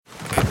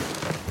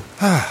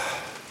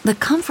The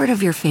comfort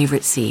of your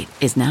favorite seat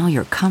is now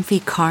your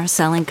comfy car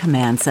selling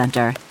command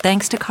center,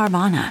 thanks to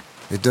Carvana.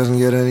 It doesn't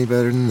get any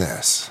better than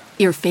this.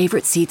 Your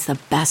favorite seat's the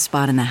best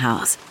spot in the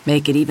house.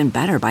 Make it even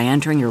better by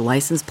entering your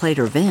license plate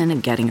or VIN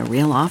and getting a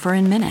real offer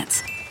in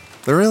minutes.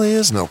 There really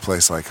is no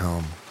place like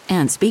home.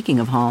 And speaking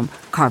of home,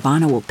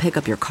 Carvana will pick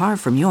up your car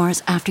from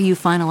yours after you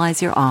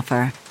finalize your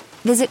offer.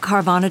 Visit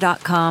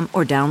Carvana.com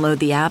or download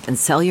the app and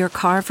sell your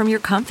car from your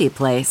comfy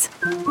place.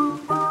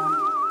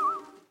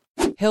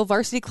 Hill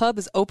Varsity Club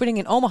is opening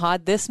in Omaha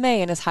this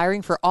May and is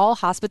hiring for all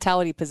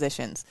hospitality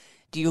positions.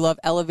 Do you love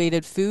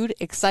elevated food,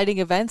 exciting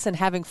events, and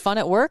having fun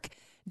at work?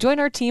 Join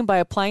our team by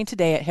applying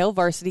today at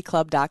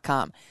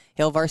hillvarsityclub.com.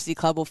 Hill Varsity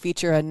Club will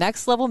feature a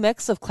next-level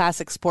mix of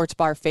classic sports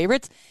bar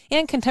favorites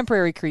and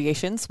contemporary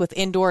creations with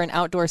indoor and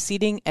outdoor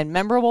seating and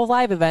memorable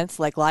live events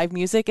like live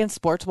music and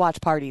sports watch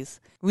parties.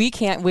 We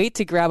can't wait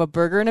to grab a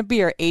burger and a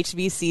beer at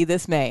HVC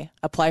this May.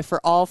 Apply for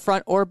all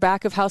front or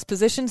back of house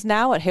positions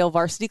now at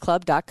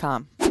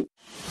hillvarsityclub.com.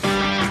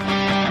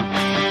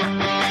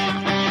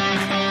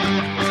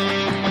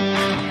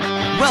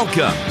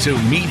 Welcome to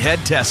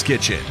Meathead Test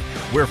Kitchen,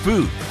 where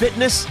food,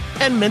 fitness,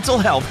 and mental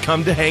health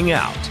come to hang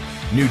out.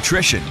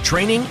 Nutrition,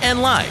 training,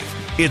 and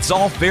life. It's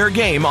all fair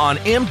game on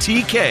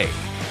MTK.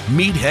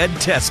 Meathead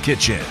Test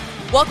Kitchen.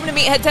 Welcome to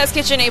Meathead Test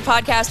Kitchen, a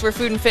podcast where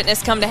food and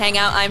fitness come to hang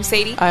out. I'm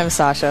Sadie. I'm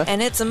Sasha.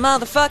 And it's a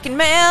motherfucking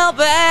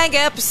mailbag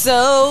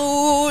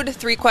episode.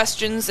 3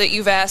 questions that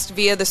you've asked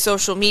via the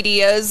social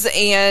medias.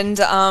 And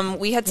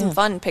we had some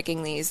fun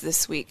picking these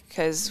this week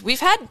because we've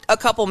had a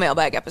couple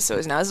mailbag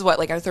episodes now. This is what,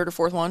 like our 3rd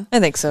or 4th one? I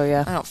think so,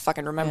 yeah. I don't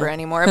fucking remember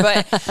anymore,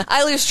 but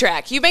I lose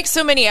track. You make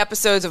so many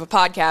episodes of a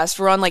podcast.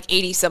 We're on like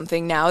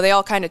 80-something now. They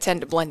all kind of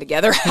tend to blend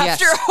together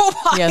after a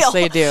while. Yes,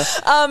 they do.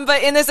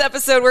 But in this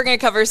episode, we're going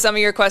to cover some of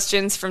your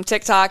questions from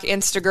TikTok,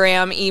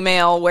 Instagram,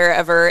 email,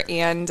 wherever,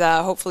 and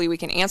hopefully we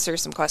can answer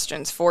some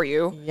questions for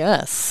you.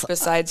 Yes.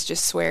 Besides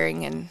just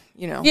swearing and,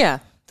 yeah,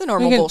 the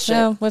normal bullshit.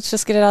 No, let's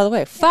just get it out of the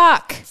way.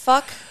 Fucking.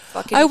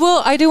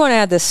 I do want to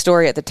add this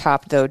story at the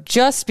top, though,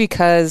 just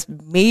because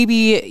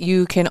maybe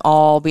you can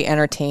all be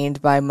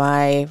entertained by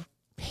my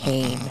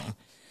pain.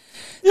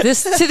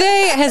 This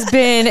today has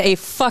been a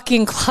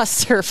fucking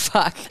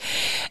clusterfuck.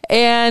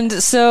 And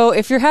so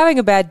if you're having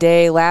a bad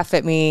day, laugh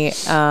at me.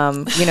 I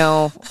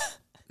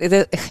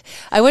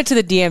went to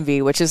the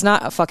DMV, which is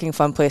not a fucking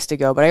fun place to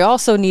go, but I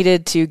also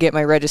needed to get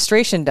my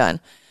registration done.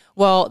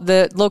 Well,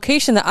 the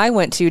location that I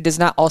went to does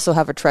not also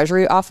have a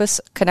treasury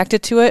office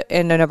connected to it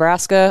in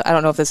Nebraska. I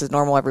don't know if this is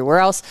normal everywhere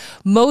else.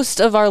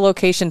 Most of our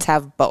locations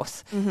have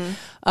both.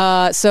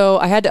 Mm-hmm. So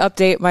I had to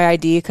update my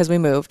ID because we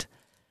moved.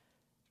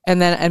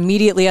 And then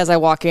immediately as I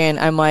walk in,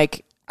 I'm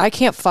like, I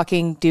can't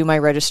fucking do my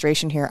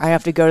registration here. I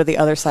have to go to the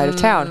other side of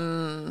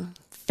town.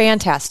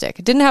 Fantastic.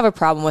 Didn't have a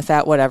problem with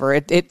that, whatever.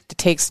 It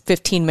takes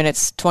 15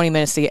 minutes, 20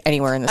 minutes to get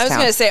anywhere in this town. I was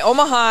going to say,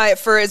 Omaha,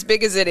 for as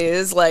big as it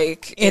is,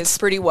 like, it's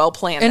pretty well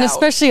planned and out.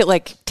 Especially at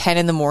like 10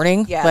 in the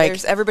morning. Yeah,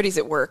 like, everybody's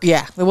at work.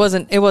 Yeah, it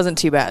wasn't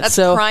too bad. That's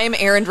prime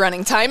errand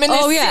running time in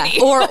this city.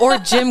 or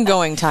gym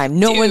going time.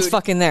 No one's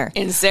fucking there.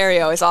 In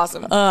Serio, it's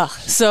awesome.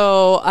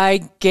 So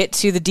I get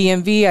to the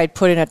DMV, I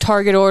put in a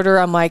Target order.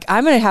 I'm like,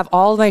 I'm going to have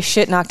all of my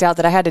shit knocked out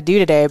that I had to do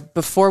today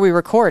before we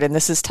record, and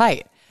this is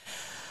tight.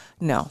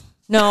 No.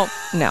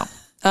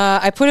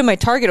 I put in my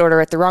Target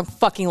order at the wrong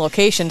fucking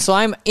location. So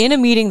I'm in a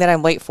meeting that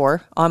I'm late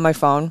for on my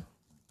phone.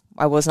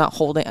 I was not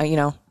holding,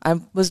 I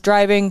was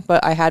driving,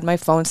 but I had my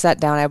phone set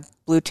down. I have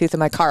Bluetooth in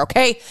my car.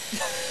 Okay.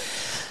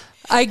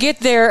 I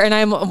get there and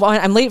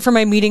I'm late for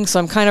my meeting. So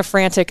I'm kind of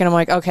frantic and I'm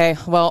like, okay,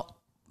 well,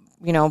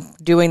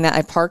 doing that,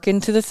 I park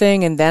into the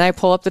thing and then I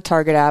pull up the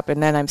Target app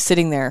and then I'm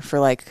sitting there for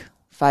like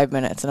 5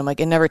 minutes and I'm like,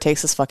 it never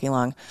takes this fucking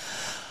long.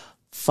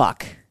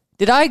 Fuck.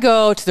 Did I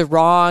go to the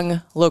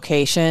wrong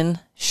location?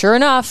 Sure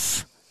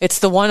enough, it's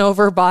the one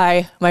over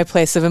by my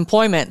place of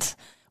employment,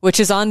 which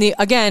is on the,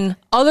 again,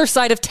 other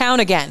side of town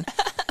again.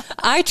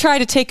 I try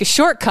to take a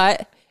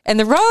shortcut and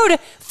the road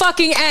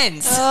fucking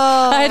ends.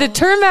 I had to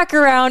turn back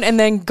around and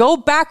then go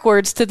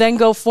backwards to then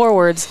go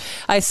forwards.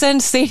 I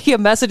send Sadie a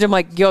message. I'm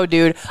like, yo,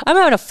 dude, I'm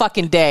having a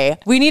fucking day.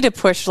 We need to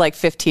push like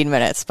 15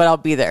 minutes, but I'll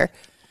be there.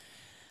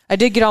 I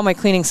did get all my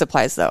cleaning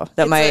supplies, though,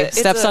 that my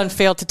stepson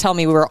failed to tell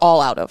me we were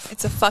all out of.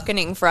 It's a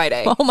fucking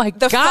Friday. Oh, my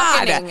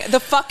God. The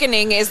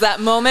fucking is that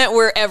moment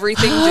where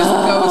everything just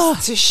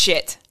goes to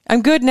shit.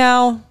 I'm good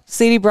now.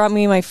 Sadie brought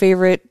me my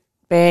favorite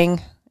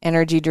Bang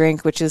energy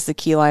drink, which is the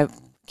key lime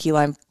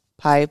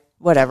pie.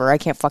 Whatever. I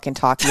can't fucking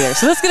talk either.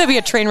 So this is going to be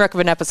a train wreck of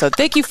an episode.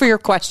 Thank you for your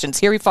questions.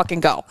 Here we fucking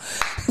go.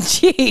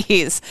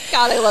 Jeez.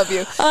 God, I love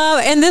you.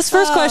 And this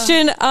first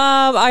question,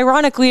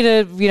 ironically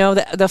to,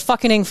 the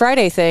fucking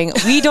Friday thing,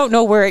 we don't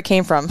know where it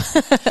came from.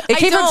 It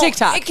came from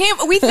TikTok.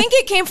 We think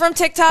it came from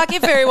TikTok.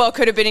 It very well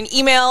could have been an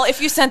email.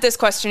 If you sent this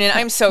question in,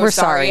 I'm so We're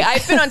sorry.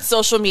 I've been on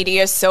social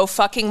media so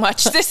fucking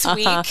much this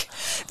week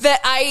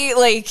that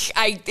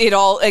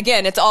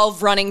it's all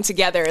running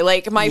together.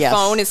 Like my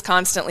phone is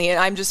constantly, and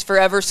I'm just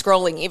forever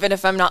scrolling, even it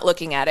if I'm not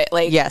looking at it.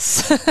 Like,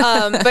 yes.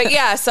 But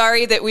yeah,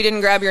 sorry that we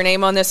didn't grab your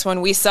name on this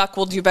one. We suck.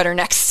 We'll do better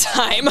next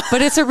time.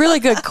 But it's a really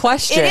good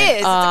question. It is.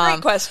 It's a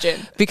great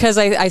question. Because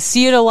I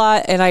see it a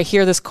lot and I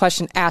hear this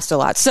question asked a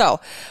lot. So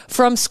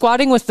from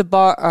squatting with the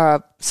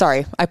bar,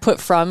 sorry, I put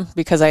from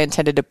because I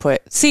intended to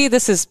put,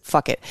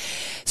 fuck it.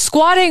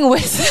 Squatting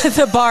with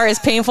the bar is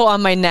painful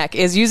on my neck.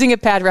 Is using a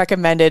pad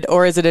recommended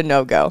or is it a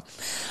no-go?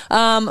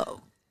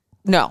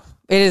 No.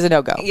 It is a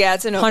no-go. Yeah,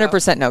 it's a no-go.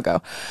 100%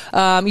 no-go.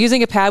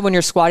 Using a pad when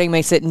you're squatting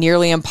makes it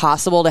nearly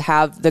impossible to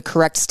have the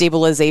correct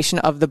stabilization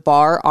of the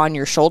bar on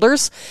your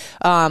shoulders.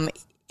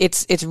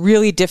 It's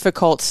really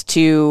difficult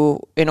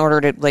in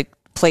order to like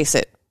place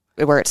it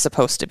where it's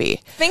supposed to be.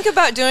 Think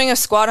about doing a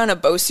squat on a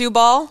Bosu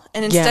ball,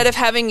 and instead of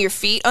having your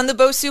feet on the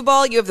Bosu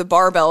ball, you have the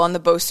barbell on the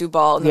Bosu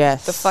ball. And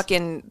yes. The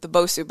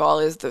Bosu ball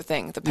is the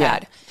thing, the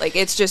pad. Yeah. Like,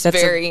 it's just That's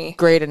very... a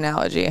great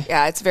analogy.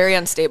 Yeah, it's very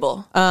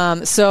unstable.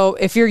 So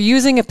if you're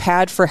using a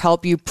pad for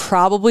help, you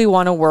probably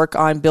want to work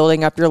on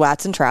building up your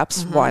lats and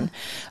traps, one.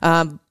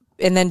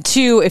 And then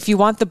two, if you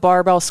want the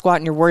barbell squat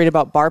and you're worried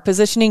about bar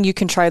positioning, you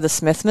can try the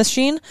Smith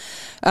machine.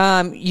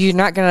 You're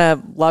not going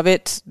to love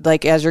it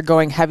like as you're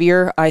going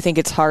heavier. I think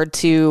it's hard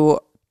to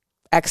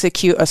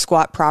execute a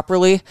squat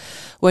properly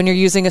when you're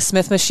using a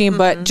Smith machine,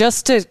 but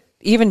just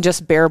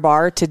bare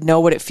bar to know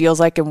what it feels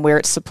like and where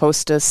it's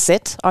supposed to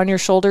sit on your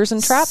shoulders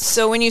and traps.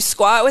 So when you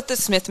squat with the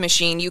Smith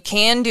machine, you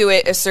can do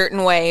it a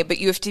certain way, but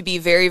you have to be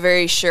very,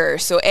 very sure.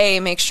 So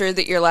make sure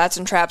that your lats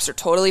and traps are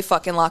totally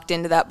fucking locked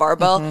into that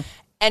barbell.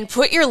 And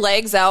put your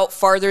legs out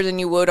farther than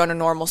you would on a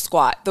normal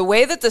squat. The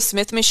way that the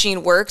Smith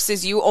machine works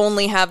is you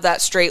only have that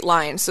straight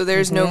line, so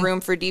there's no room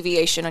for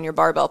deviation on your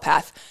barbell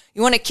path.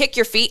 You want to kick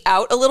your feet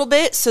out a little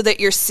bit so that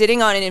you're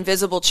sitting on an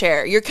invisible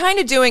chair. You're kind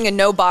of doing a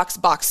no box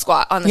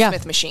squat on the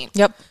Smith machine.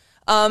 Yep.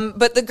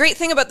 But the great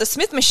thing about the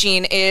Smith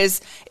machine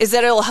is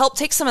that it'll help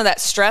take some of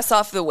that stress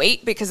off the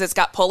weight because it's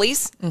got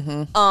pulleys.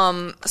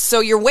 So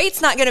your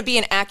weight's not going to be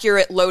an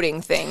accurate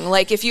loading thing.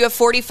 Like if you have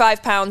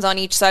 45 pounds on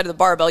each side of the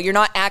barbell, you're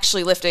not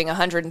actually lifting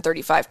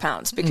 135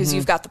 pounds because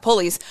you've got the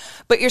pulleys,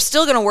 but you're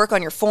still going to work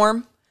on your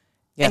form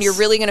and you're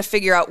really going to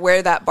figure out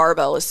where that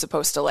barbell is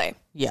supposed to lay.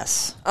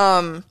 Yes.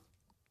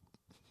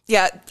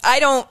 Yeah,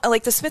 I don't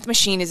like the Smith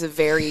machine is a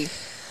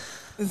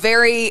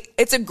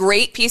it's a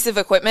great piece of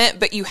equipment,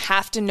 but you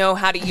have to know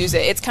how to use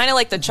it. It's kind of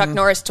like the Chuck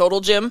Norris Total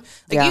Gym.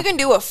 Like you can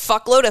do a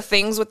fuckload of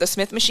things with the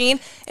Smith machine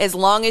as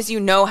long as you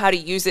know how to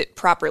use it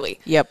properly.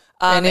 Yep.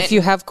 And if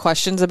you have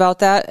questions about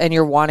that and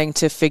you're wanting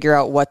to figure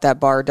out what that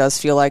bar does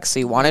feel like, so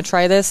you want to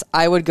try this,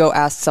 I would go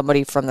ask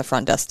somebody from the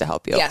front desk to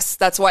help you. Yes,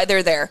 that's why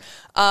they're there.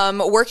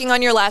 Working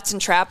on your lats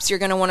and traps, you're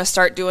going to want to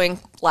start doing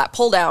lat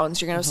pull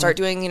downs. You're going to start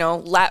doing,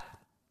 lat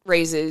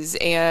raises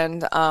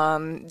and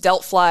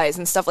delt flies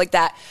and stuff like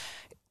that.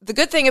 The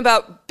good thing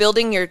about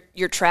building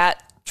your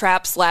traps,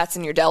 lats,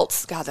 and your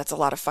delts, God, that's a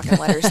lot of fucking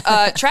letters.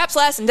 Traps,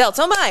 lats, and delts.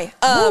 Oh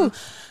my.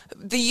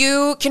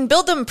 You can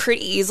build them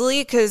pretty easily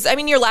because,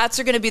 your lats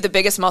are going to be the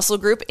biggest muscle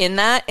group in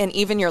that. And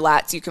even your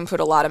lats, you can put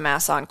a lot of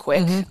mass on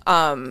quick.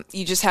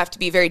 You just have to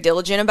be very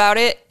diligent about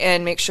it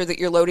and make sure that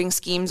your loading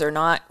schemes are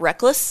not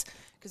reckless.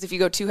 Because if you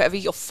go too heavy,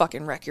 you'll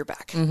fucking wreck your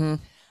back.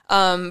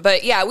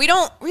 But yeah, we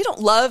don't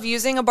love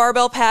using a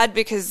barbell pad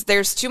because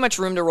there's too much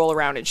room to roll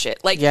around and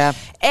shit. Like,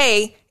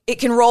 it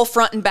can roll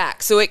front and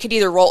back. So it could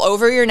either roll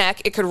over your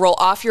neck, it could roll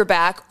off your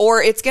back,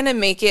 or it's going to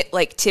make it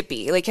like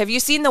tippy. Like, have you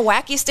seen the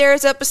Wacky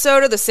Stairs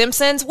episode of The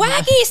Simpsons?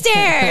 Wacky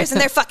Stairs! And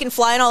they're fucking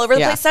flying all over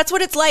the place. That's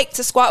what it's like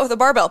to squat with a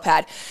barbell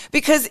pad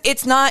because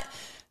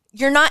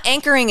you're not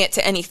anchoring it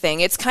to anything.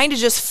 It's kind of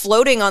just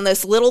floating on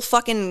this little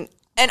fucking,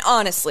 and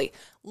honestly,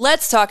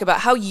 let's talk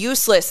about how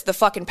useless the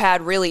fucking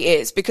pad really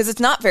is because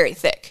it's not very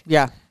thick.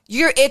 Yeah.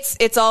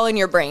 It's all in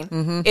your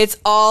brain. It's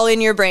all in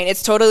your brain.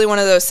 It's totally one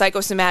of those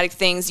psychosomatic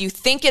things. You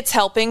think it's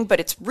helping, but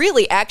it's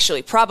really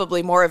actually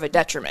probably more of a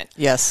detriment.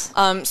 Yes.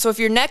 So if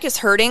your neck is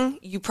hurting,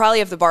 you probably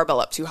have the barbell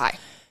up too high.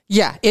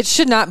 Yeah. It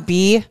should not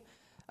be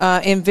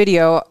in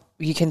video.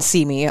 You can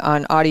see me.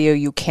 On audio,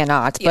 you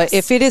cannot. But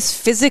if it is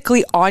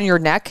physically on your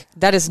neck,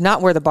 that is not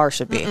where the bar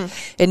should be.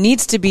 It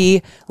needs to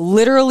be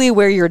literally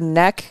where your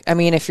neck,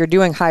 if you're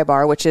doing high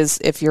bar, which is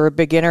if you're a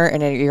beginner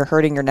and you're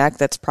hurting your neck,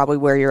 that's probably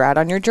where you're at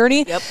on your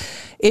journey. Yep.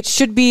 It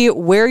should be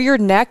where your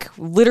neck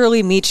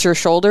literally meets your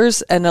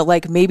shoulders and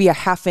like maybe a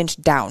half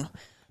inch down,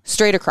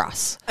 straight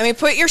across.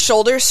 Put your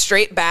shoulders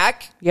straight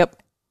back. Yep.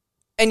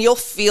 And you'll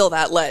feel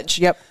that ledge.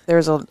 Yep.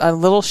 There's a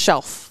little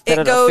shelf that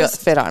it'll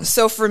fit on.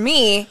 So for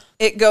me,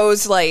 it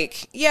goes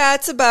like,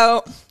 it's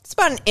about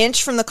an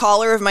inch from the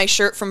collar of my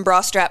shirt from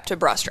bra strap to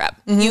bra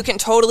strap. You can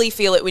totally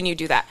feel it when you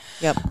do that.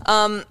 Yep.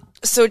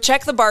 So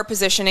check the bar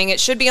positioning. It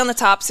should be on the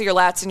tops of your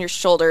lats and your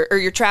shoulder, or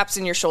your traps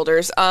and your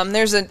shoulders.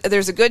 There's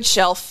a good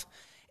shelf.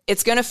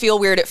 It's going to feel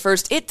weird at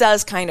first. It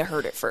does kind of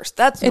hurt at first.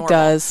 That's normal. It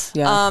does.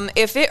 Yeah.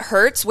 If it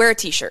hurts, wear a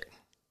t-shirt.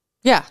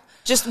 Yeah.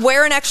 Just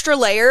wear an extra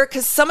layer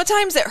because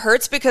sometimes it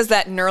hurts because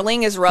that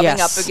knurling is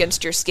rubbing up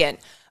against your skin.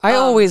 I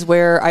always,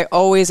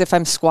 if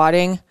I'm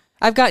squatting,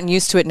 I've gotten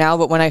used to it now,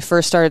 but when I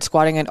first started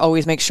squatting, I'd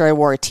always make sure I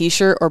wore a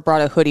t-shirt or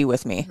brought a hoodie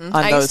with me on those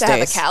days. I used to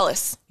have a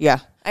callus. Yeah.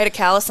 I had a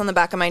callus on the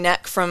back of my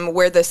neck from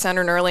where the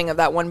center knurling of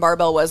that one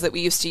barbell was that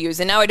we used to use.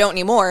 And now I don't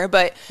anymore,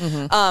 but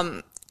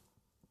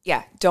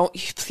yeah,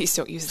 please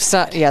don't use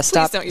that.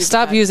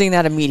 Stop using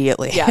that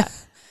immediately. Yeah.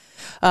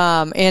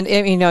 And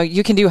you know,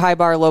 you can do high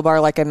bar, low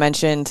bar, like I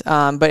mentioned.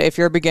 But if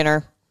you're a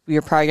beginner,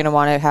 you're probably going to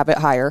want to have it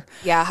higher.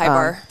 Yeah, high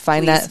bar.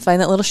 Find that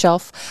little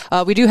shelf.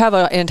 We do have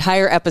an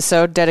entire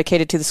episode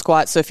dedicated to the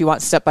squat. So if you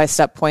want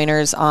step-by-step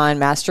pointers on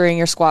mastering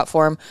your squat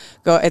form,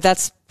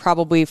 that's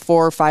probably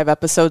 4 or 5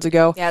 episodes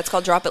ago. Yeah, it's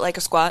called Drop It Like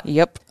a Squat.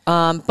 Yep.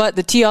 But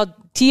the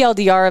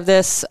TLDR of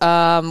this,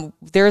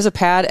 there is a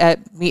pad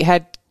at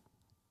Meathead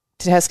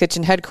Test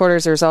Kitchen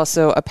headquarters. There's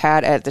also a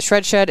pad at the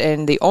Shred Shed,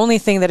 and the only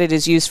thing that it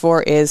is used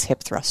for is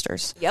hip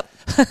thrusters. Yep.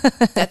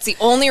 That's the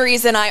only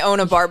reason I own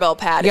a barbell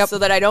pad, is so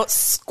that I don't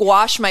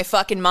squash my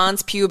fucking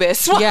mons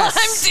pubis while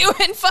I'm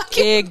doing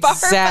fucking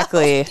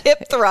barbell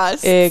hip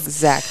thrusts.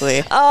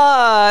 Exactly.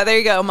 There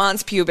you go,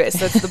 mons pubis.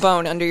 That's the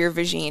bone under your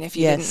vagine, if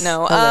you didn't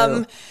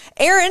know.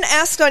 Erin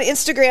asked on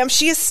Instagram,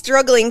 she is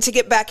struggling to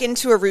get back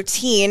into a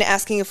routine,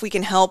 asking if we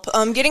can help.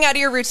 Getting out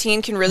of your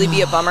routine can really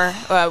be a bummer.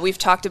 We've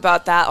talked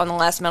about that on the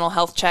last mental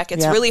health check.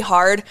 It's really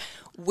hard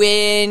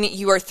when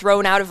you are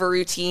thrown out of a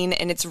routine,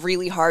 and it's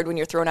really hard when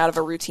you're thrown out of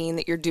a routine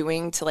that you're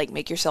doing to like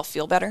make yourself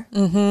feel better.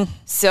 Mm-hmm.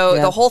 So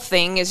the whole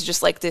thing is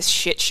just like this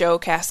shit show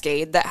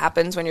cascade that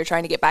happens when you're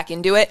trying to get back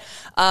into it.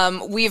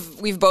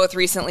 We've both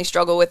recently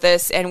struggled with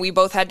this, and we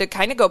both had to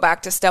kind of go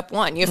back to step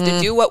one. You have to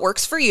do what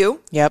works for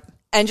you. Yep.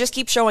 And just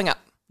keep showing up.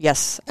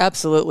 Yes,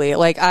 absolutely.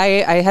 Like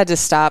I had to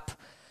stop.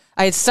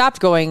 I had stopped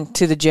going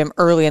to the gym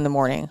early in the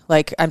morning.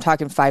 Like I'm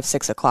talking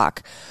 5-6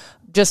 o'clock,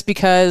 just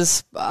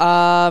because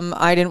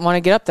I didn't want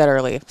to get up that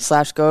early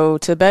 / go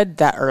to bed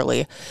that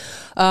early.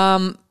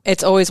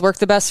 It's always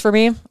worked the best for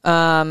me.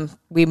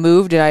 We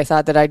moved, and I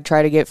thought that I'd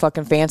try to get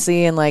fucking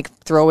fancy and like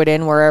throw it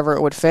in wherever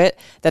it would fit.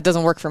 That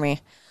doesn't work for me.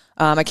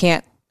 I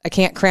can't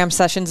cram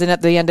sessions in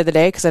at the end of the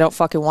day because I don't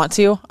fucking want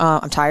to.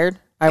 I'm tired.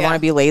 I want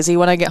to be lazy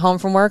when I get home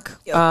from work.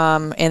 Yep.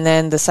 And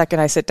then the second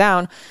I sit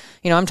down,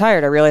 you know, I'm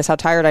tired. I realize how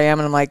tired I am.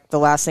 And I'm like, the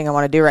last thing I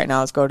want to do right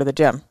now is go to the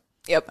gym.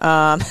 Yep.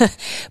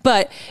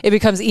 But it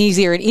becomes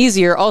easier and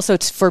easier. Also,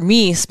 for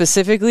me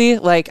specifically,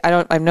 like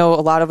I know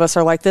a lot of us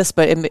are like this,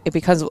 but it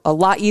becomes a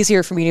lot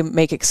easier for me to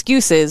make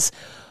excuses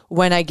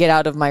when I get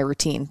out of my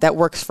routine. That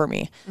works for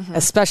me,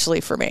 especially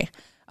for me.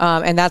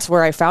 And that's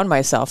where I found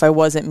myself. I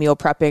wasn't meal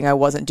prepping. I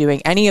wasn't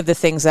doing any of the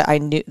things that I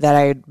knew that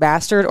I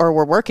mastered or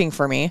were working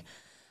for me.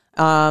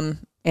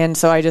 And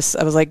so I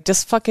was like,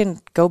 just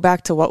fucking go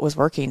back to what was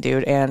working,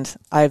 dude. And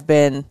I've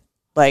been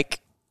like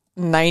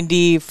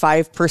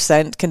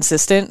 95%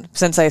 consistent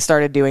since I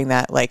started doing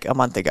that like a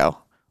month ago.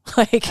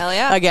 Like, hell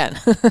yeah. Again.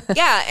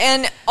 Yeah.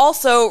 And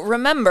also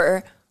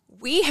remember,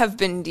 we have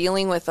been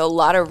dealing with a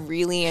lot of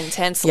really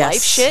intense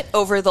life shit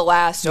over the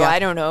last, I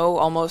don't know,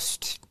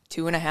 almost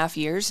 2.5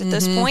 years at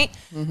this point.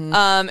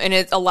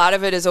 And a lot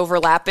of it is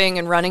overlapping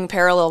and running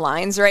parallel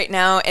lines right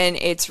now, and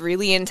it's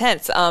really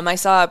intense. I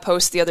saw a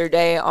post the other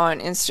day on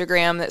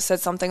Instagram that said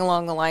something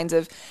along the lines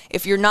of,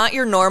 if you're not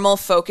your normal,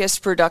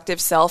 focused,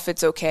 productive self,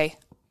 it's okay.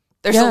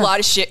 There's a lot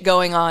of shit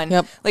going on.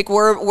 Yep. Like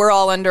we're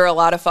all under a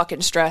lot of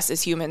fucking stress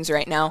as humans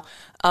right now.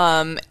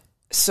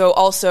 So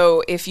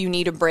also, if you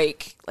need a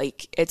break,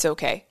 like, it's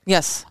okay.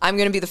 Yes. I'm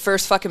going to be the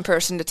first fucking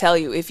person to tell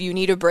you, if you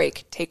need a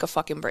break, take a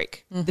fucking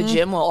break. The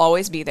gym will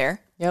always be there.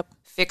 Yep.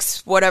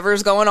 Fix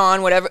whatever's going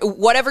on,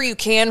 whatever you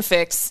can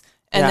fix,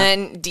 and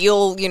then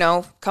deal,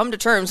 come to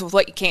terms with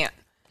what you can't.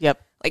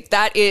 Yep. Like,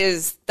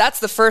 that's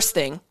the first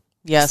thing.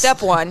 Yes.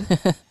 Step one,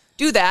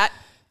 do that,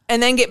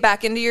 and then get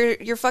back into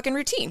your fucking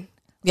routine.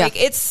 Yeah. Like,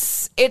 it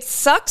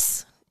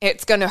sucks.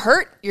 It's going to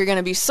hurt. You're going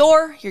to be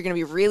sore. You're going to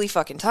be really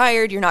fucking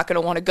tired. You're not going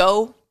to want to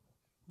go.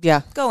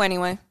 Yeah. Go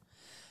anyway.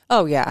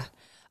 Oh, yeah.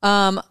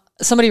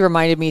 Somebody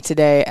reminded me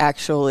today,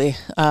 actually.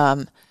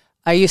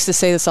 I used to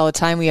say this all the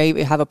time.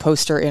 We have a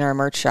poster in our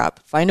merch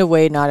shop. Find a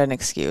way, not an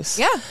excuse.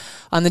 Yeah.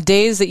 On the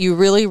days that you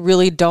really,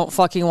 really don't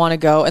fucking want to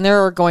go, and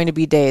there are going to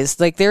be days,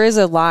 like there is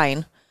a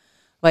line,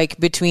 like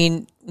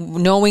between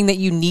knowing that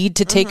you need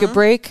to take a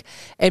break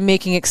and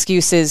making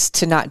excuses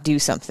to not do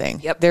something.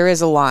 Yep. There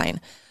is a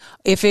line.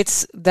 If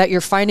it's that you're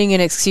finding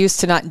an excuse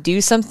to not do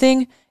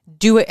something,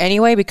 do it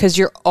anyway, because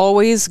you're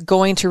always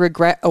going to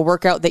regret a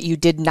workout that you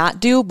did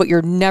not do, but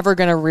you're never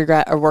going to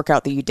regret a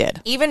workout that you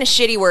did. Even a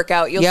shitty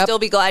workout, you'll still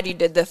be glad you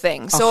did the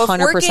thing. So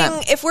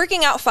 100%. if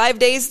working out 5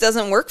 days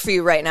doesn't work for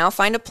you right now,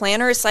 find a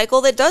plan or a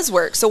cycle that does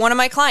work. So one of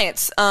my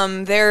clients,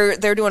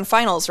 they're doing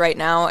finals right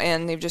now,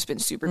 and they've just been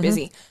super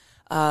busy.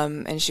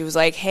 And she was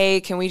like,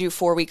 hey, can we do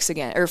 4 weeks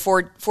again, or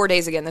 4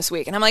 days again this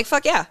week? And I'm like,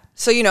 fuck yeah.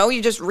 So,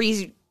 you just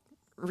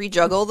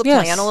rejuggle the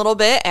plan a little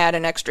bit, add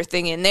an extra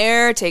thing in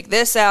there, take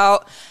this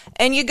out,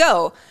 and you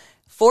go.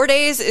 4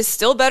 days is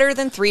still better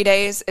than 3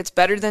 days. It's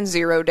better than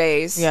 0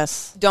 days.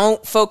 Yes.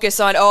 Don't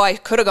focus on, I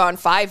could have gone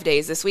 5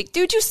 days this week.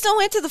 Dude, you still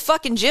went to the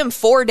fucking gym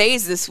 4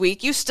 days this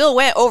week. You still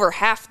went over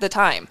half the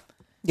time.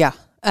 Yeah.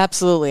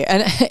 Absolutely.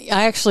 And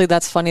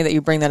that's funny that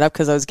you bring that up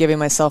because I was giving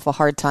myself a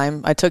hard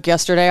time. I took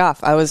yesterday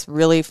off. I was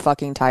really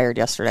fucking tired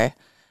yesterday.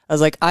 I was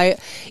like,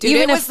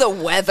 it was the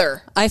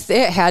weather.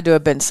 It had to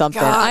have been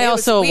something. God,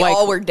 we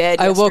all were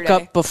dead I yesterday. woke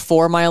up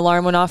before my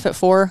alarm went off at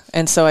 4.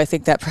 And so I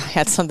think that probably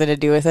had something to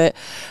do with it.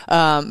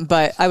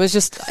 But I was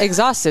just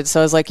exhausted. So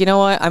I was like, you know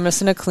what? I'm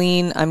just going to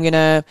clean. I'm going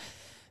to,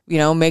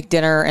 make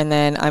dinner and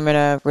then I'm going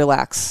to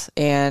relax.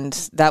 And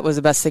that was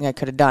the best thing I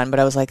could have done. But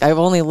I was like, I've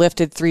only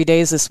lifted 3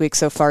 days this week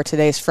so far.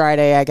 Today's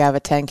Friday. I have a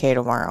 10K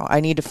tomorrow.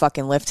 I need to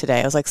fucking lift today.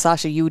 I was like,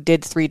 Sasha, you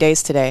did 3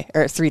 days today,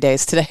 3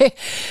 days today,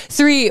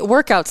 3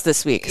 workouts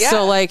this week. Yeah.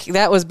 So like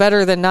that was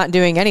better than not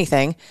doing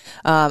anything.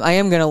 I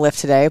am going to lift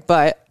today,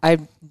 but I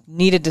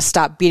needed to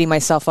stop beating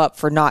myself up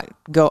for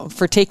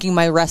taking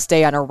my rest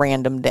day on a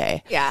random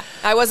day. Yeah.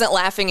 I wasn't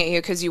laughing at you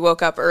because you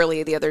woke up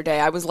early the other day.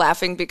 I was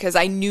laughing because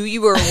I knew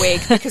you were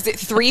awake because at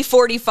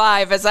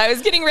 3:45 as I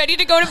was getting ready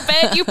to go to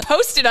bed, you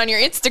posted on your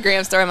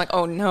Instagram story. I'm like,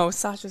 oh no,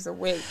 Sasha's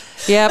awake.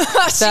 Yep.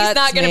 She's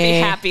not going to be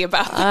happy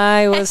about it.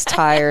 I was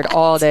tired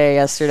all day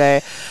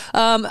yesterday.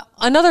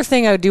 Another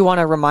thing I do want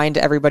to remind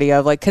everybody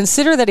of, like,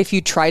 consider that if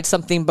you tried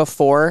something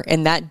before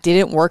and that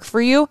didn't work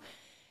for you,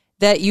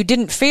 that you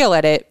didn't fail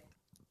at it,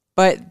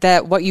 but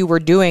that what you were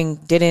doing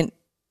didn't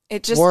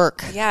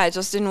work. Yeah, it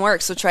just didn't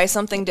work. So try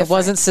something different. It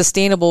wasn't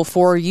sustainable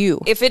for you.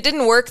 If it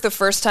didn't work the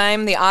first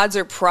time, the odds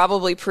are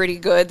probably pretty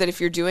good that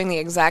if you're doing the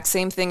exact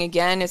same thing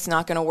again, it's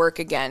not going to work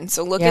again.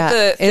 So look at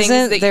the things that you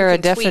can tweak. Isn't there a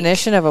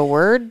definition of a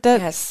word?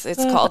 Yes,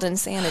 it's called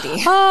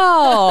insanity.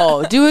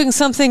 Oh, doing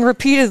something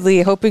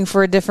repeatedly, hoping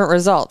for a different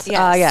result.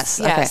 Yes.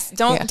 Yes.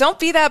 Okay. Don't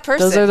be that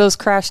person. Those are those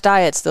crash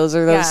diets. Those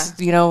are those,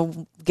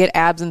 get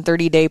abs in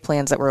 30-day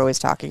plans that we're always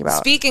talking about.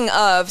 Speaking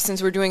of,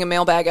 since we're doing a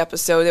mailbag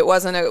episode,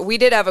 we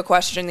did have a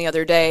question the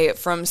other day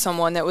from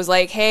someone that was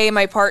like, hey,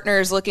 my partner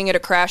is looking at a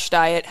crash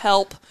diet.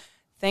 Help.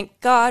 Thank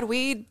God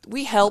we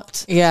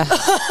helped. Yeah.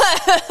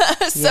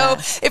 So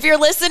if you're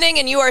listening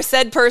and you are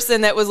said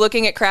person that was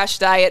looking at crash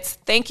diets,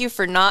 thank you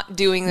for not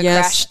doing the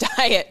crash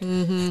diet.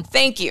 Mm-hmm.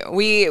 Thank you.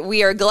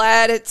 We are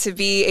glad to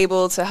be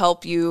able to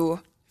help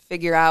you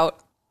figure out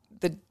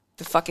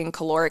the fucking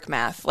caloric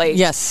math. Like,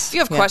 yes. If you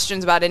have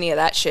questions about any of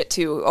that shit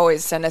too,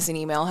 always send us an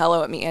email,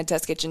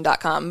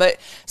 hello@meatheadtestkitchen.com. But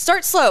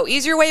start slow,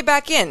 ease your way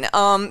back in.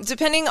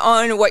 Depending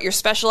on what you're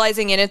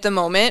specializing in at the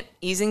moment,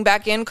 easing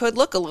back in could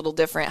look a little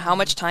different. How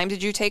much time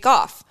did you take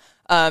off?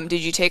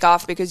 Did you take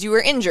off because you were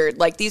injured?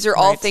 Like, these are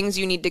all things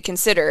you need to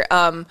consider.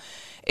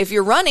 If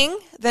you're running,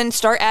 then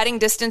start adding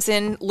distance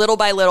in little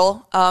by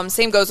little.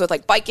 Same goes with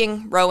like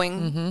biking,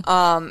 rowing.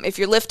 Mm-hmm. If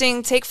you're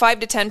lifting, take 5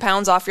 to 10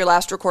 pounds off your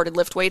last recorded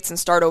lift weights and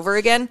start over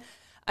again.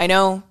 I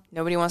know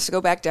nobody wants to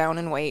go back down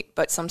and weight,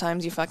 but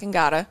sometimes you fucking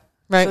gotta.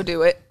 Right. So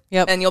do it.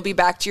 Yep. And you'll be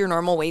back to your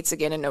normal weights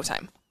again in no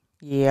time.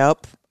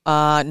 Yep.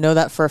 Know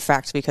that for a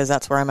fact because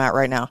that's where I'm at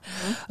right now.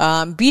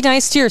 Mm-hmm. Be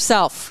nice to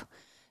yourself.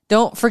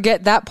 Don't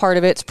forget that part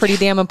of it. It's pretty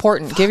damn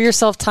important. Give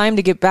yourself time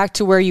to get back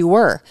to where you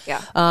were.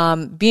 Yeah.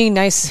 Being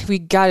nice, we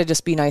got to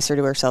just be nicer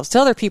to ourselves, to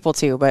other people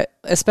too, but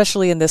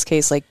especially in this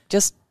case, like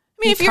just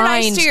if you're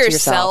nice to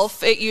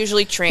yourself, it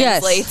usually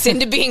translates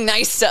into being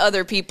nice to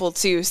other people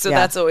too. So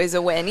that's always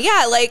a win.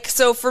 Yeah. Like,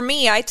 so for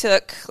me, I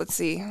took, let's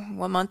see,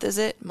 what month is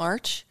it?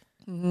 March?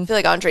 Mm-hmm. I feel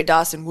like Andre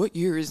Dawson. What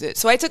year is it?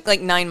 So I took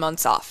like 9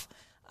 months off.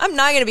 I'm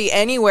not going to be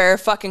anywhere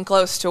fucking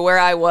close to where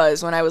I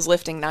was when I was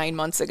lifting 9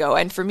 months ago.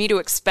 And for me to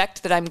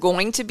expect that I'm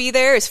going to be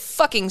there is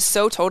fucking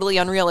so totally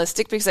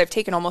unrealistic because I've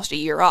taken almost a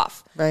year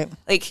off. Right.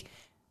 Like,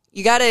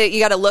 you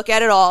gotta look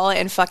at it all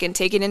and fucking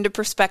take it into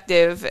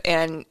perspective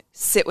and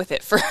sit with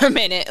it for a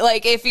minute.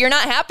 Like, if you're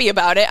not happy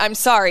about it, I'm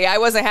sorry. I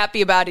wasn't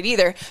happy about it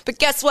either. But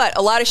guess what?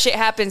 A lot of shit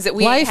happens that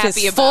we ain't happy about.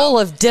 Life is full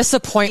of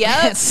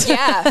disappointments. Yep.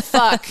 Yeah,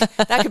 fuck.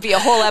 That could be a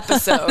whole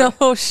episode.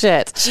 No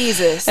shit.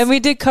 Jesus. And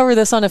we did cover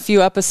this on a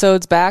few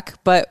episodes back,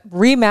 but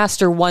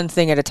remaster one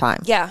thing at a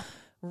time. Yeah.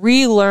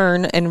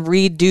 Relearn and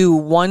redo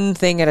one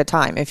thing at a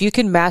time. If you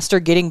can master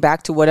getting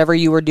back to whatever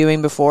you were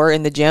doing before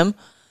in the gym,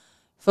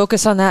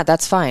 focus on that.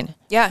 That's fine.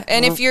 Yeah,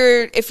 and if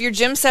your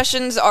gym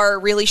sessions are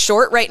really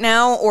short right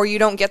now or you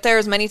don't get there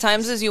as many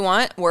times as you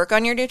want, work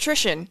on your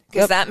nutrition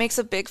because that makes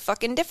a big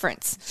fucking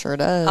difference. Sure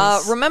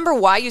does. Remember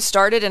why you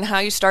started and how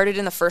you started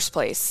in the first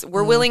place.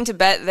 We're willing to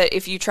bet that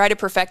if you try to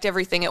perfect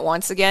everything at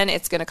once again,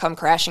 it's going to come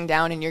crashing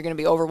down and you're going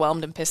to be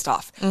overwhelmed and pissed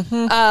off.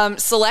 Mm-hmm.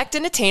 Select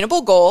an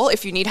attainable goal.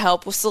 If you need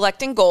help with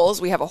selecting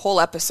goals, we have a whole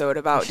episode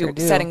about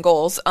setting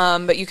goals,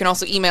 but you can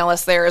also email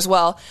us there as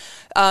well.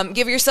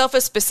 Give yourself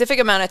a specific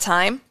amount of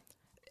time.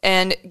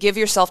 And give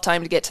yourself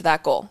time to get to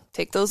that goal.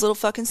 Take those little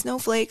fucking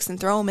snowflakes and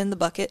throw them in the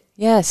bucket.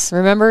 Yes.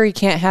 Remember, you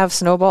can't have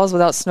snowballs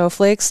without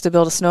snowflakes to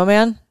build a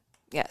snowman?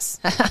 Yes.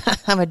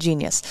 I'm a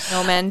genius.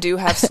 Snowmen do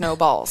have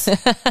snowballs.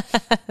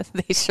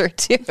 They sure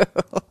do.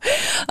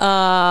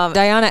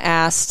 Diana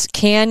asked,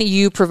 can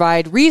you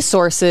provide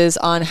resources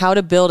on how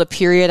to build a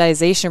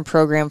periodization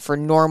program for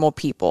normal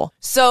people?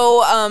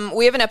 So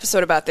we have an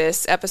episode about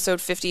this,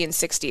 episode 50 and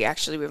 60.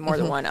 Actually, we have more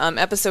than one.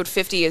 Episode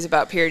 50 is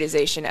about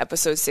periodization.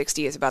 Episode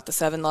 60 is about the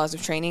 7 laws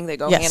of training. They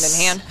go hand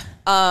in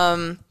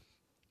hand.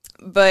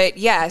 But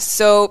yeah,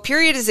 so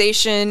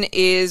periodization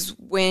is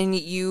when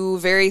you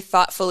very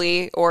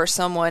thoughtfully, or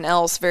someone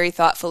else very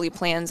thoughtfully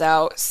plans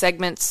out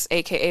segments,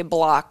 aka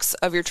blocks,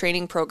 of your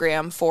training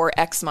program for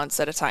X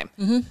months at a time.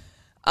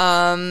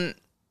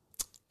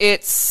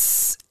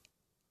 It's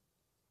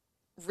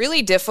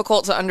really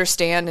difficult to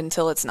understand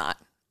until it's not.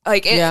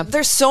 Like,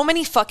 there's so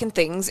many fucking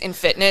things in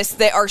fitness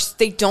that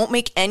they don't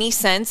make any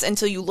sense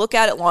until you look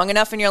at it long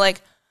enough and you're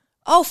like,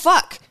 oh,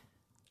 fuck.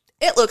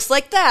 It looks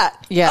like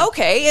that. Yeah.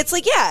 Okay. It's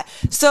like, yeah.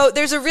 So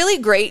there's a really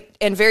great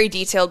and very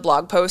detailed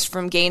blog post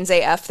from Gaines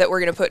AF that we're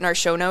going to put in our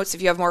show notes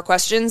if you have more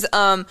questions.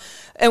 And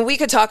we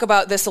could talk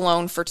about this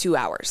alone for 2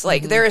 hours.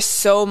 Like, there is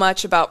so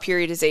much about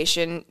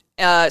periodization.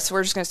 So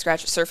we're just going to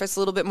scratch the surface a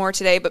little bit more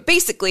today. But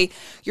basically,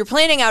 you're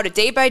planning out a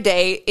day by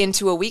day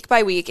into a week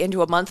by week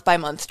into a month by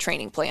month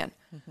training plan.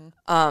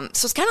 So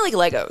it's kind of like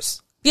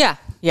Legos.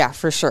 Yeah,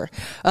 for sure.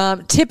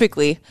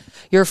 Typically,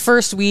 your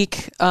first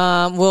week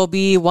will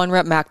be 1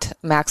 rep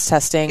max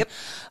testing. Yep.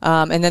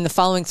 And then the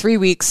following 3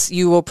 weeks,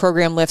 you will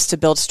program lifts to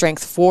build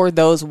strength for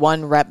those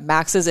 1 rep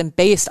maxes and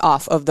based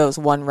off of those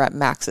 1 rep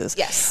maxes.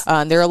 Yes.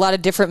 There are a lot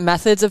of different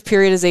methods of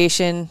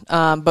periodization,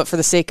 but for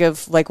the sake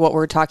of like what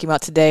we're talking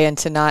about today and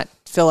to not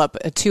fill up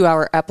a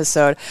 2-hour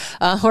episode,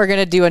 we're going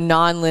to do a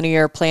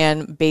non-linear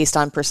plan based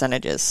on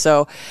percentages.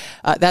 So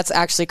that's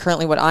actually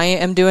currently what I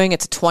am doing.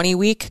 It's a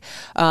 20-week.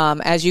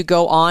 As you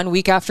go on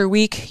week after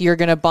week, you're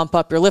going to bump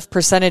up your lift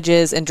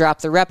percentages and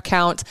drop the rep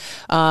count.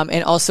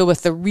 And also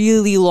with the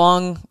really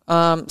long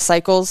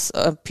cycles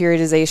of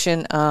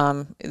periodization,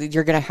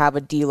 you're going to have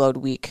a deload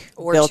week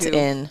Or built 2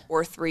 in.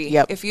 or 3.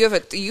 Yep. If you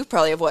have you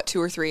probably have what,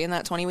 2 or 3 in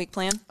that 20-week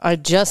plan? I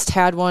just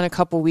had one a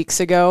couple weeks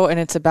ago, and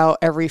it's about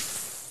every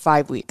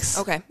 5 weeks.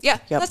 Okay. Yeah,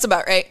 Yep. that's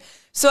about right.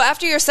 So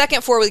after your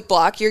second 4-week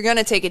block, you're going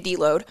to take a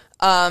deload.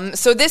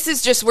 So this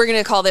is just, we're going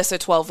to call this a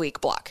 12-week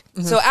block.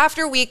 So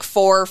after week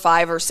 4 or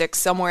 5 or 6,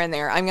 somewhere in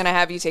there, I'm going to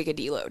have you take a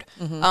deload.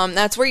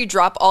 That's where you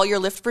drop all your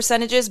lift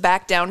percentages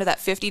back down to that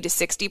 50 to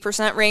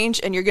 60%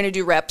 range, and you're going to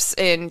do reps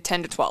in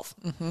 10 to 12.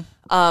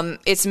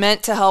 It's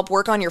meant to help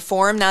work on your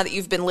form. Now that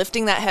you've been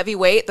lifting that heavy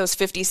weight, those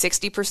 50,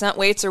 60%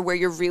 weights are where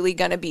you're really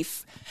going to be.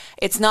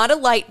 It's not a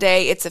light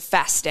day, it's a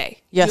fast day.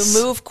 Yes.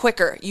 You move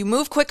quicker. You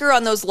move quicker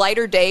on those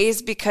lighter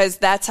days because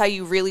that's how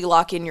you really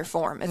lock in your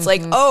form. It's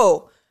like,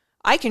 oh,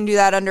 I can do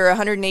that under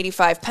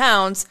 185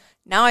 pounds.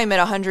 Now I'm at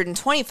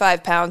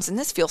 125 pounds, and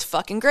this feels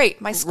fucking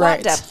great. My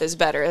squat depth is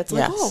better. It's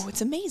like, oh,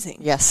 it's amazing.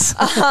 Yes.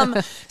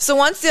 So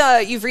once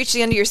you've reached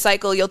the end of your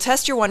cycle, you'll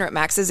test your 1 rep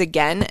maxes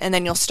again, and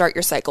then you'll start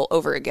your cycle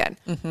over again.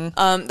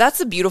 That's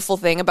the beautiful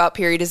thing about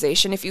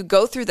periodization. If you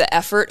go through the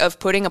effort of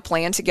putting a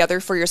plan together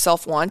for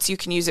yourself once, you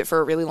can use it for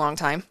a really long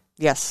time.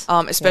 Yes.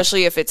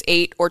 Especially if it's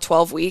 8 or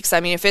 12 weeks. I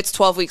mean, if it's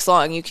 12 weeks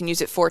long, you can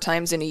use it 4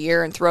 times in a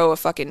year and throw a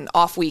fucking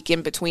off week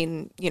in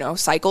between,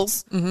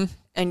 cycles.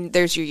 And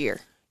there's your year.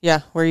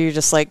 Yeah, where you're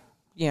just like,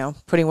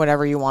 putting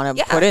whatever you want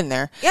to put in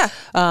there. Yeah.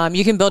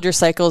 You can build your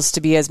cycles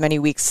to be as many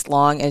weeks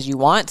long as you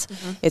want.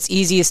 It's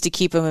easiest to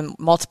keep them in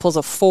multiples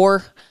of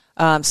 4.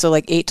 So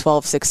like 8,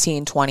 12,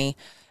 16, 20.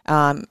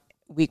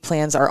 Week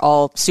plans are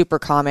all super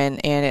common,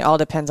 and it all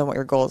depends on what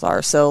your goals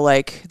are. So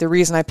like the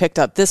reason I picked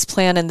up this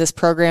plan and this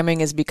programming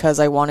is because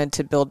I wanted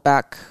to build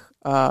back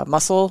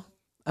muscle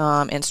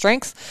and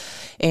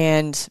strength.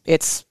 And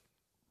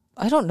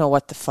I don't know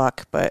what the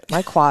fuck, but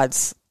my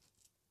quads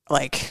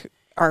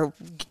are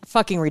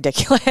fucking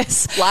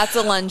ridiculous. Lots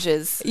of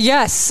lunges.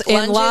 Yes,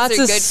 Lunges and lots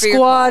are of good for your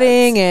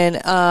squatting,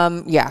 and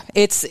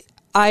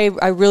I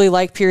really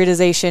like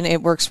periodization.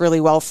 It works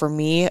really well for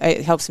me.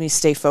 It helps me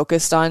stay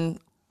focused on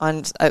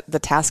the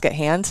task at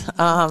hand.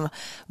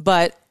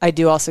 But I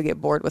do also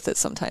get bored with it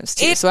sometimes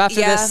too. So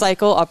after this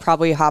cycle, I'll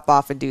probably hop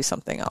off and do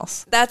something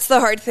else. That's the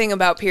hard thing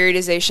about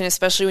periodization,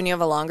 especially when you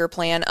have a longer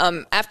plan.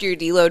 After your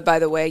deload, by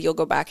the way, you'll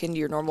go back into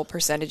your normal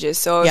percentages.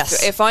 So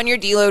if on your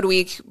deload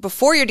week,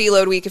 before your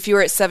deload week, if you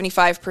were at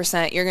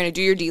 75%, you're going to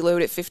do your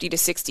deload at 50 to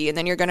 60, and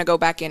then you're going to go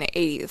back in at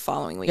 80 the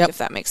following week, if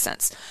that makes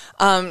sense.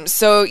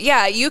 So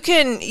yeah, you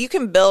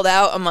can build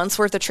out a month's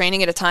worth of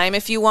training at a time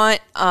if you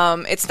want.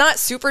 It's not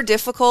super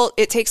difficult.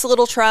 It takes a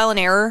little trial and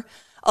error.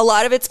 A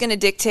lot of it's going to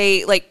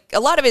dictate, a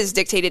lot of it is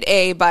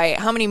dictated, by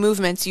how many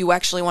movements you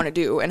actually want to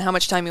do and how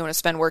much time you want to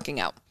spend working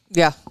out.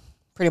 Yeah,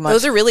 pretty much.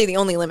 Those are really the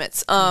only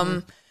limits.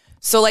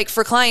 So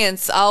for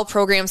clients, I'll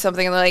program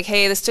something and they're like,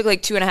 hey, this took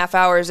 2.5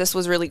 hours. This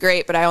was really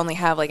great, but I only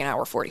have an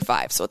hour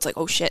 45. So it's like,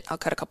 oh shit, I'll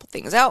cut a couple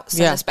things out,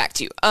 send this back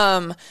to you.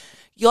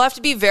 You'll have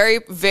to be very,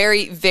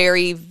 very,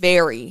 very,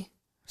 very,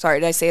 sorry,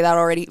 did I say that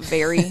already?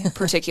 Very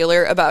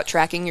particular about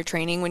tracking your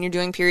training when you're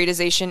doing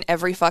periodization.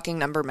 Every fucking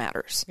number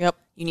matters. Yep.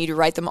 You need to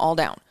write them all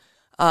down.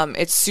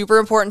 It's super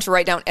important to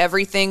write down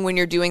everything when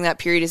you're doing that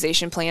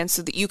periodization plan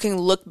so that you can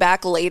look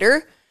back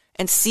later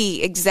and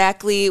see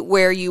exactly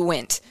where you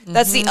went.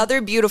 That's the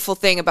other beautiful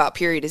thing about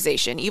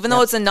periodization. Even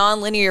though it's a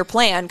non-linear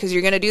plan, because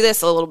you're going to do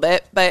this a little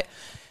bit, but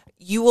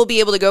you will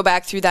be able to go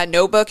back through that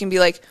notebook and be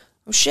like,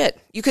 oh shit.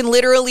 You can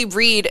literally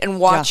read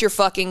and watch your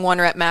fucking 1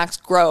 rep max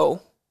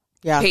grow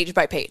page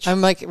by page.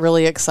 I'm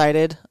really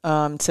excited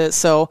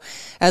so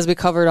as we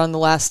covered on the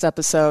last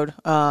episode,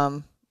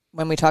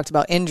 when we talked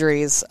about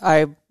injuries,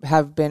 I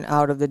have been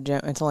out of the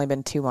gym. It's only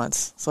been 2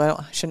 months, so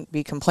I shouldn't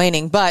be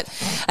complaining. But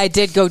I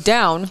did go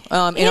down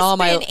in all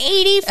my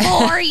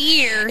 84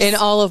 years in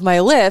all of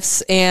my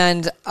lifts,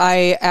 and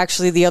I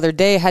actually the other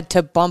day had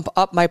to bump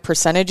up my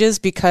percentages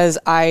because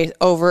I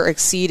over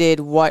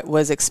exceeded what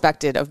was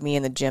expected of me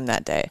in the gym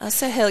that day.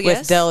 That's a hell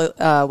yes.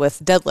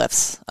 With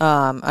deadlifts.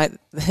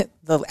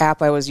 The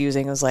app I was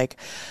using was like,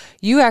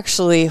 you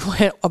actually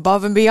went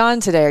above and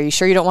beyond today. Are you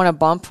sure you don't want to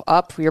bump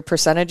up your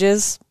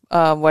percentages?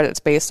 What it's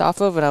based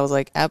off of, and I was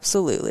like,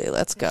 absolutely,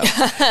 let's go.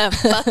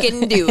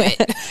 Fucking do it.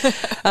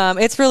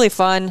 It's really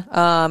fun.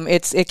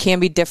 It can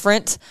be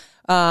different.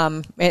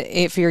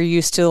 If you're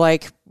used to,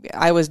 like,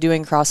 I was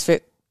doing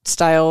CrossFit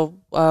style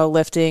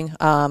lifting.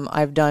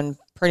 I've done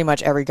pretty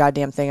much every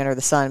goddamn thing under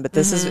the sun, but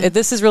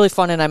this is really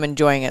fun, and I'm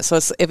enjoying it. So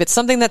if it's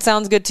something that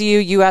sounds good to you,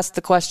 you ask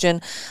the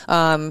question.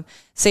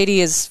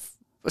 Sadie is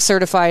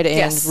certified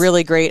and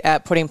really great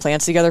at putting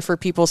plans together for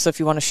people. So if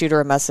you want to shoot her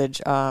a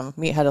message,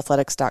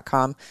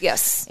 meatheadathletics.com.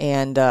 Yes.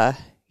 And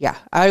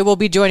I will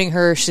be joining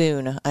her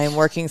soon. I am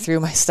working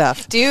through my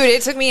stuff. Dude,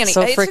 it took me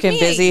freaking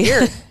busy. A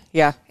year.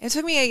 Yeah. It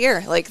took me a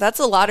year. Like, that's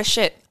a lot of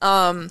shit.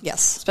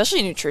 Yes.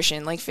 Especially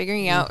nutrition, like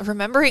figuring out,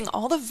 remembering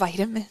all the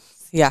vitamins.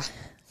 Yeah.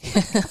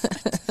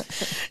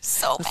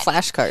 So many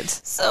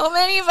flashcards. So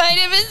many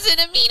vitamins and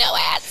amino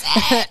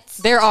acids.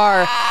 There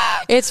are.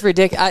 It's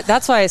ridiculous.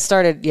 That's why I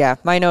started. Yeah,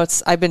 my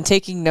notes. I've been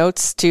taking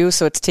notes too,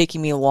 so it's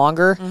taking me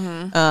longer.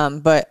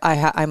 But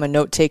I'm a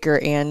note taker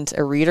and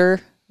a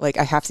reader. Like,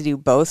 I have to do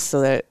both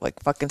so that it,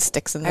 like, fucking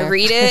sticks in there. I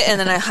read it and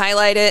then I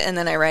highlight it and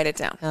then I write it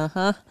down.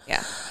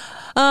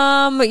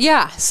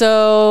 Yeah.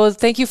 So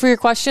thank you for your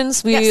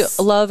questions. We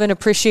love and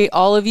appreciate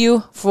all of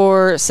you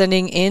for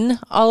sending in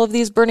all of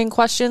these burning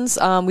questions.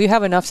 We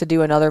have enough to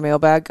do another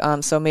mailbag.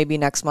 So maybe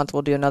next month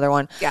we'll do another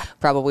one. Yeah.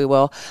 Probably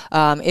will.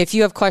 If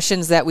you have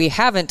questions that we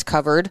haven't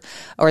covered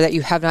or that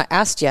you have not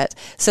asked yet,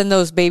 send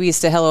those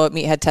babies to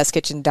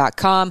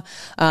hello@meatheadtestkitchen.com.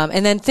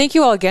 And then thank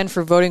you all again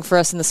for voting for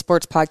us in the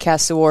Sports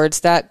Podcast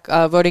Awards. That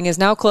voting is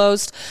now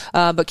closed,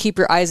 but keep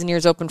your eyes and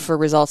ears open for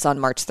results on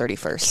March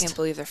 31st. Can't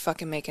believe they're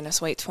fucking making us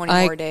wait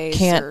 20 more days.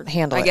 Can't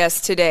handle it. I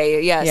guess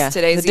today. Yes,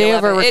 today's the day 11th.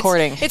 of our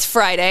recording. It's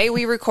Friday.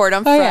 We record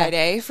on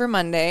Friday for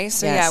Monday.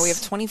 So Yes. we have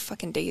 20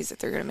 fucking days that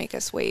they're going to make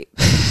us wait.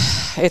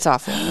 It's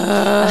awful.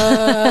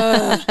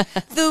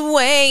 The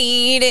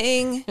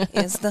waiting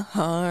is the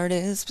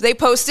hardest. They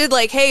posted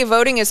like, hey,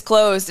 voting is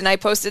closed. And I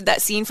posted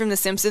that scene from The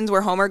Simpsons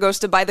where Homer goes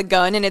to buy the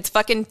gun and it's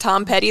fucking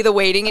Tom Petty, the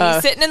waiting. And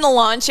he's sitting in the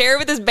lawn chair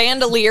with his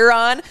bandolier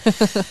on.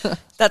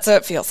 That's what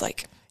it feels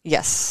like.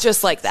 Yes.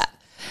 Just like that.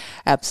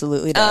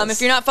 Absolutely does. If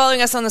you're not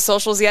following us on the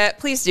socials yet,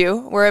 please do.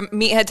 We're at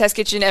Meathead Test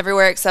Kitchen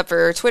everywhere except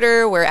for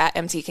Twitter. We're at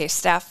MTK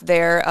Staff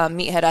there.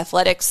 Meathead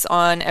Athletics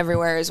on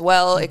everywhere as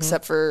well,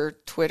 except for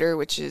Twitter,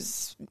 which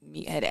is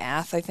Meathead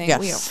Ath, I think. Yes.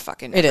 We don't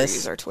fucking ever is.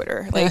 use our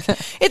Twitter. Like,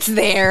 it's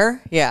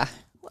there Yeah.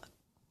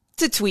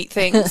 to tweet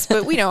things,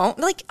 but we don't.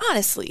 Like,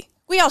 honestly,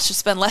 we all should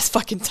spend less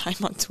fucking time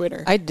on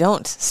Twitter. I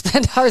don't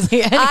spend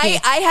hardly any.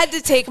 I had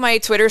to take my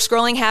Twitter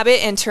scrolling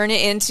habit and turn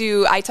it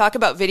into, I talk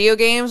about video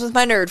games with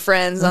my nerd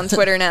friends on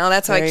Twitter now.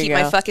 That's how I keep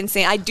my fucking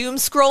sane. I doom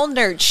scroll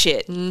nerd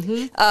shit.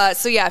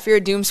 So yeah, if you're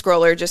a doom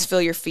scroller, just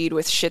fill your feed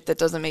with shit that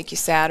doesn't make you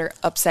sad or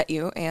upset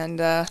you. And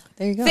there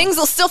you go. Things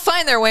will still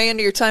find their way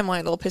into your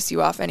timeline. They'll piss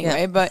you off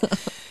anyway. But,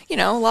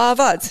 law of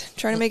odds.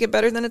 Trying to make it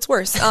better than it's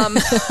worse.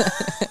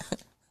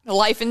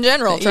 Life in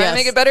general. Try to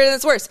make it better than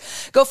it's worse.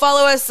 Go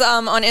follow us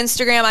on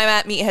Instagram. I'm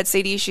at Meathead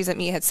Sadie. She's at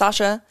Meathead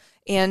Sasha.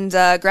 And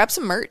grab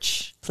some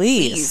merch.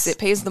 Please. It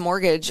pays the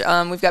mortgage.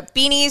 We've got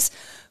beanies,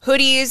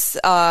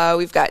 hoodies.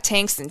 We've got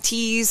tanks and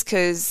tees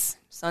because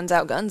sun's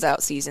out, guns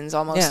out season's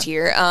almost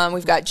here.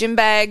 We've got gym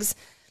bags.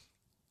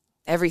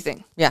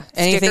 Everything. Yeah.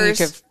 Anything Stickers.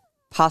 you could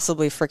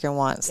possibly freaking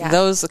want. Yeah.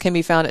 Those can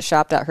be found at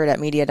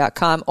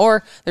shop.herd@media.com,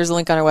 or there's a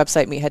link on our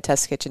website,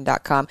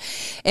 meatheadtestkitchen.com.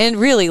 And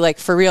really, like,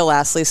 for real,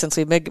 lastly, since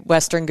we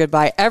Midwestern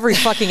goodbye every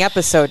fucking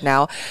episode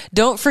now,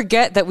 don't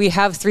forget that we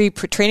have 3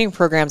 training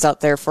programs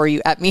out there for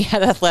you at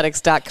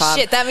meatheadathletics.com.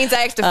 Shit, that means I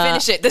have to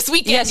finish it this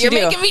weekend. Yes, You're you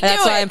do. making me do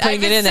That's it. why I'm putting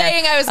I've been it in there.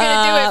 saying I was going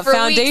to do it for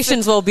Foundations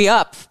weeks. will be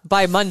up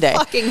by Monday.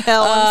 Fucking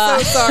hell,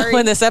 I'm so sorry.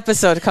 When this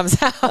episode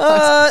comes out.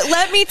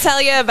 Let me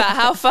tell you about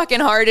how fucking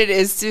hard it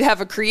is to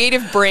have a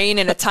creative brain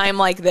in a time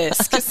like this.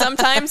 Because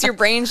sometimes your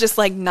brain's just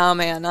like, nah,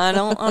 man, I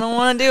don't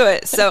want to do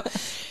it. So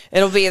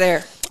it'll be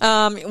there.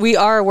 We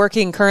are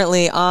working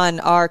currently on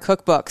our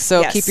cookbook,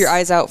 so keep your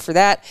eyes out for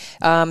that.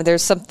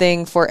 There's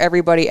something for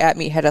everybody at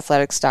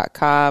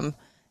meatheadathletics.com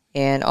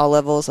and all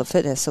levels of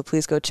fitness, so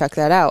please go check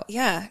that out.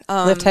 Yeah.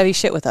 Lift heavy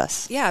shit with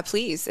us. Yeah,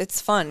 please.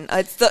 It's fun.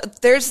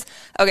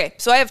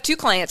 So I have 2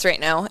 clients right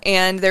now,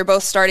 and they're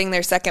both starting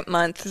their 2nd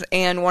month,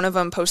 and one of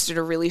them posted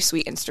a really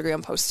sweet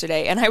Instagram post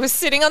today, and I was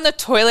sitting on the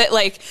toilet,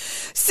 like,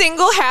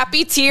 single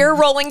happy tear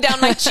rolling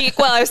down my cheek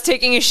while I was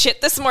taking a shit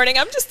this morning.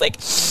 I'm just like...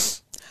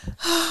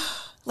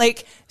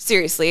 Like,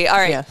 seriously. All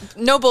right. Yeah.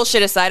 No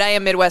bullshit aside. I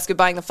am Midwest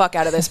goodbying the fuck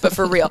out of this, but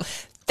for real.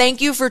 Thank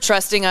you for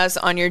trusting us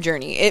on your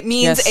journey. It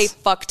means a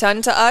fuck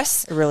ton to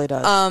us. It really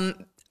does.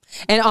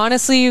 And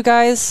honestly, you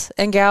guys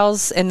and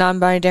gals and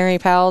non-binary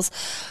pals,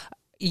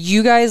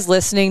 you guys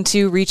listening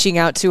to, reaching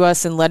out to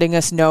us and letting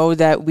us know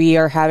that we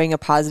are having a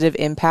positive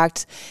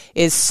impact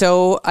is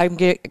so, got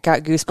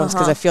goosebumps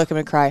because I feel like I'm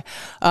going to cry.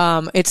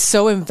 It's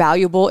so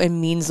invaluable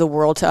and means the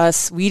world to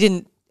us. We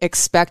didn't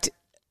expect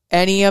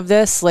any of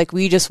this. Like,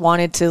 we just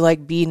wanted to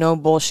like be no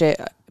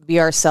bullshit, be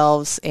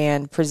ourselves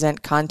and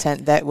present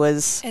content that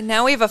was. And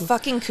now we have a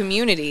fucking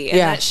community, and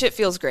that shit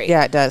feels great.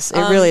 Yeah, it does. It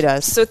really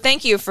does. So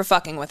thank you for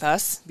fucking with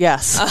us.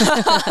 Yes.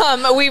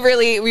 We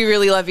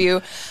really love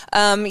you.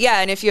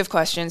 And if you have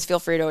questions, feel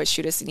free to always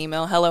shoot us an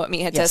email.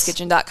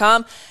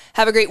 hello@meatheadtestkitchen.com.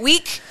 Have a great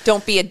week.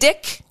 Don't be a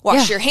dick.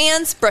 Wash your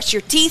hands, brush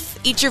your teeth,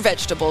 eat your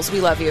vegetables.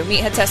 We love you.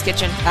 Meathead Test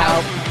Kitchen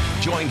out.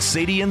 Join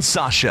Sadie and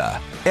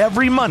Sasha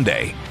every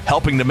Monday,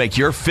 helping to make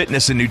your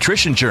fitness and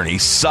nutrition journey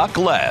suck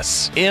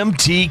less.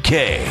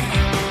 MTK.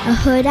 A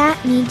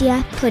Huda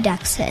Media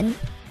Production.